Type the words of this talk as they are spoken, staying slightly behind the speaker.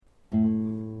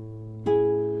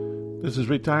This is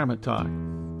Retirement Talk.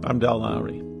 I'm Del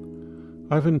Lowry.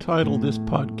 I've entitled this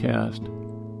podcast,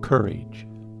 Courage.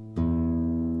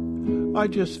 I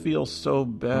just feel so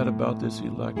bad about this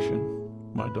election,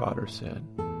 my daughter said.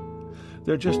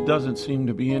 There just doesn't seem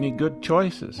to be any good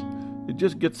choices. It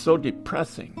just gets so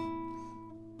depressing.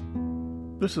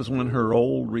 This is when her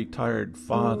old retired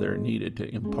father needed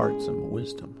to impart some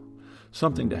wisdom,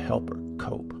 something to help her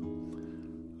cope.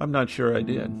 I'm not sure I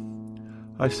did.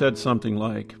 I said something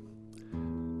like,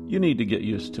 "You need to get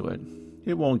used to it.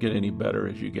 It won't get any better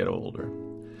as you get older.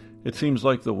 It seems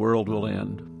like the world will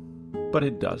end, but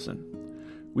it doesn't.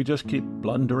 We just keep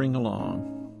blundering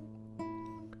along."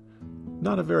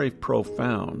 Not a very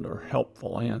profound or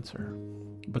helpful answer,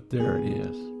 but there it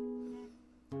is.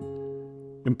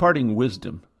 Imparting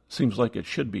wisdom seems like it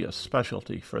should be a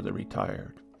specialty for the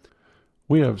retired.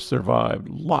 We have survived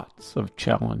lots of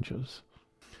challenges.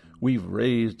 We've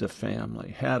raised a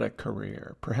family, had a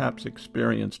career, perhaps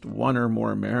experienced one or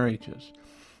more marriages.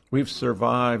 We've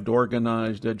survived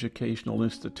organized educational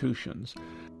institutions,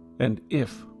 and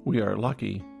if we are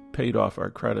lucky, paid off our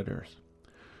creditors.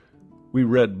 We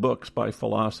read books by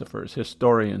philosophers,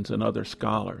 historians, and other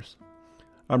scholars.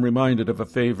 I'm reminded of a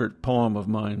favorite poem of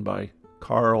mine by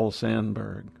Carl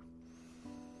Sandburg.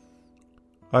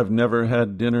 I've never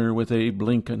had dinner with Abe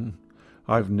Lincoln.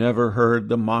 I've never heard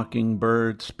the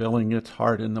mockingbird spilling its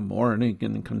heart in the morning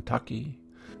in Kentucky.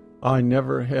 I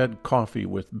never had coffee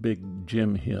with Big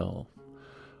Jim Hill.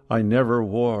 I never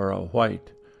wore a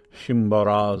white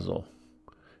chimborazo.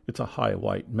 It's a high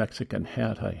white Mexican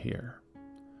hat, I hear.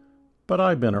 But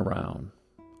I've been around.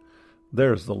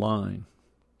 There's the line.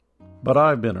 But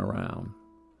I've been around.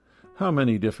 How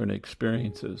many different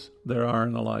experiences there are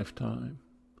in a lifetime.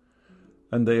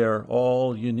 And they are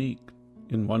all unique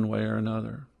in one way or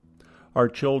another. Our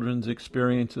children's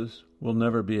experiences will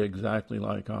never be exactly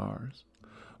like ours.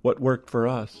 What worked for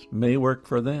us may work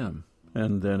for them,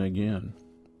 and then again,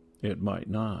 it might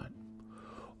not.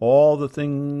 All the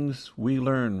things we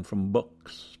learn from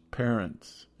books,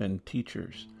 parents, and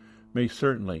teachers may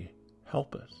certainly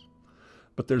help us.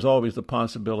 But there's always the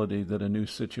possibility that a new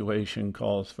situation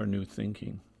calls for new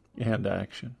thinking and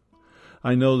action.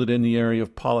 I know that in the area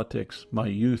of politics, my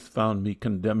youth found me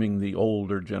condemning the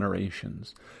older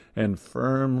generations and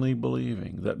firmly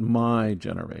believing that my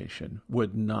generation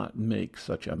would not make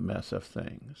such a mess of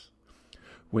things.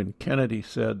 When Kennedy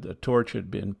said the torch had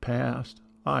been passed,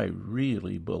 I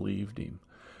really believed him.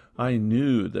 I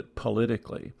knew that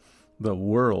politically the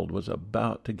world was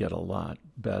about to get a lot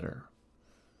better.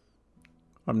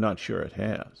 I'm not sure it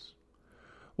has.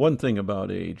 One thing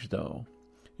about age, though,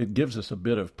 it gives us a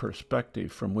bit of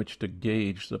perspective from which to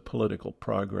gauge the political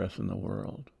progress in the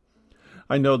world.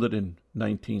 I know that in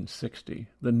 1960,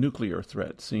 the nuclear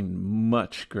threat seemed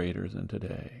much greater than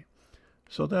today.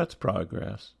 So that's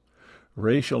progress.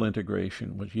 Racial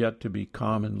integration was yet to be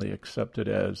commonly accepted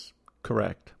as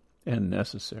correct and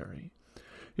necessary.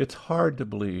 It's hard to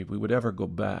believe we would ever go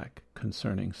back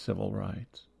concerning civil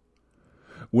rights.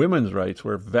 Women's rights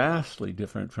were vastly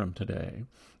different from today.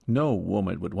 No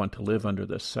woman would want to live under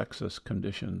the sexist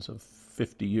conditions of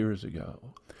 50 years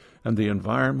ago, and the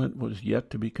environment was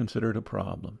yet to be considered a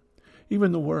problem.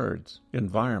 Even the words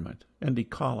environment and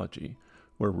ecology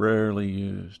were rarely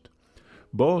used.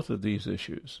 Both of these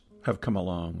issues have come a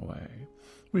long way.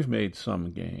 We've made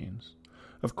some gains.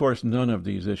 Of course, none of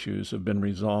these issues have been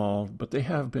resolved, but they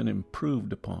have been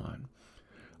improved upon.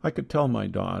 I could tell my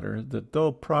daughter that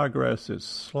though progress is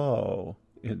slow,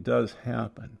 it does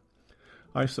happen.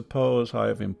 I suppose I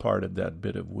have imparted that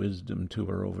bit of wisdom to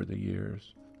her over the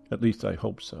years. At least I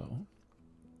hope so.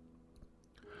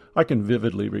 I can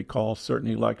vividly recall certain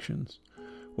elections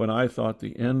when I thought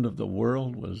the end of the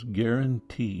world was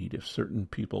guaranteed if certain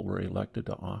people were elected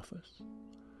to office.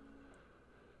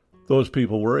 Those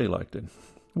people were elected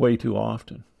way too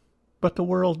often, but the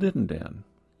world didn't end.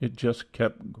 It just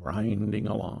kept grinding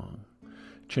along.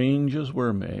 Changes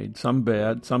were made, some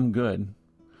bad, some good,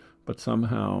 but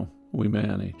somehow we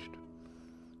managed.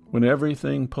 When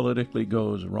everything politically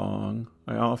goes wrong,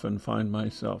 I often find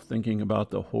myself thinking about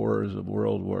the horrors of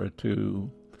World War II,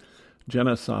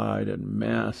 genocide and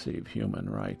massive human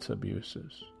rights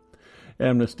abuses.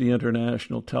 Amnesty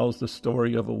International tells the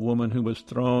story of a woman who was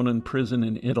thrown in prison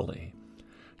in Italy.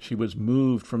 She was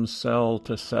moved from cell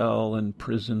to cell and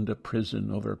prison to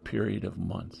prison over a period of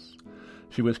months.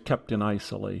 She was kept in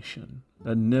isolation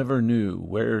and never knew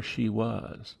where she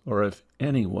was or if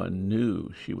anyone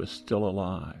knew she was still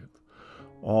alive.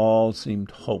 All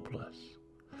seemed hopeless.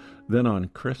 Then on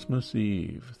Christmas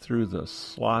Eve, through the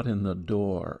slot in the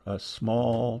door, a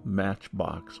small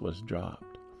matchbox was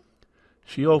dropped.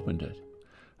 She opened it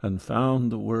and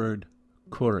found the word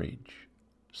courage,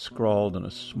 scrawled on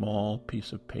a small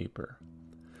piece of paper.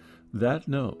 That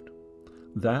note,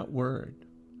 that word,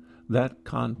 that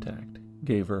contact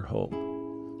gave her hope.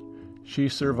 She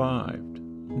survived,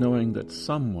 knowing that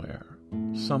somewhere,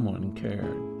 someone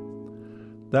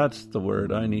cared. That's the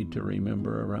word I need to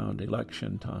remember around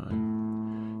election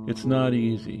time. It's not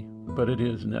easy, but it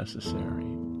is necessary.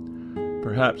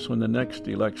 Perhaps when the next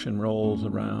election rolls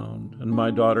around and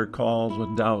my daughter calls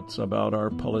with doubts about our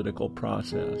political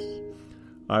process,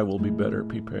 I will be better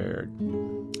prepared,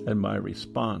 and my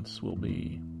response will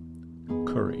be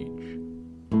courage.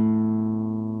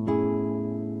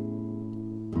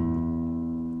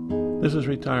 This is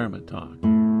Retirement Talk,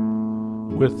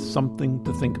 with something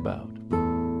to think about.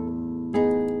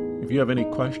 If you have any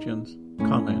questions,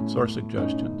 comments, or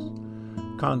suggestions,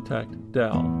 contact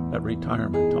Del at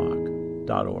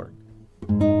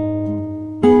retirementtalk.org.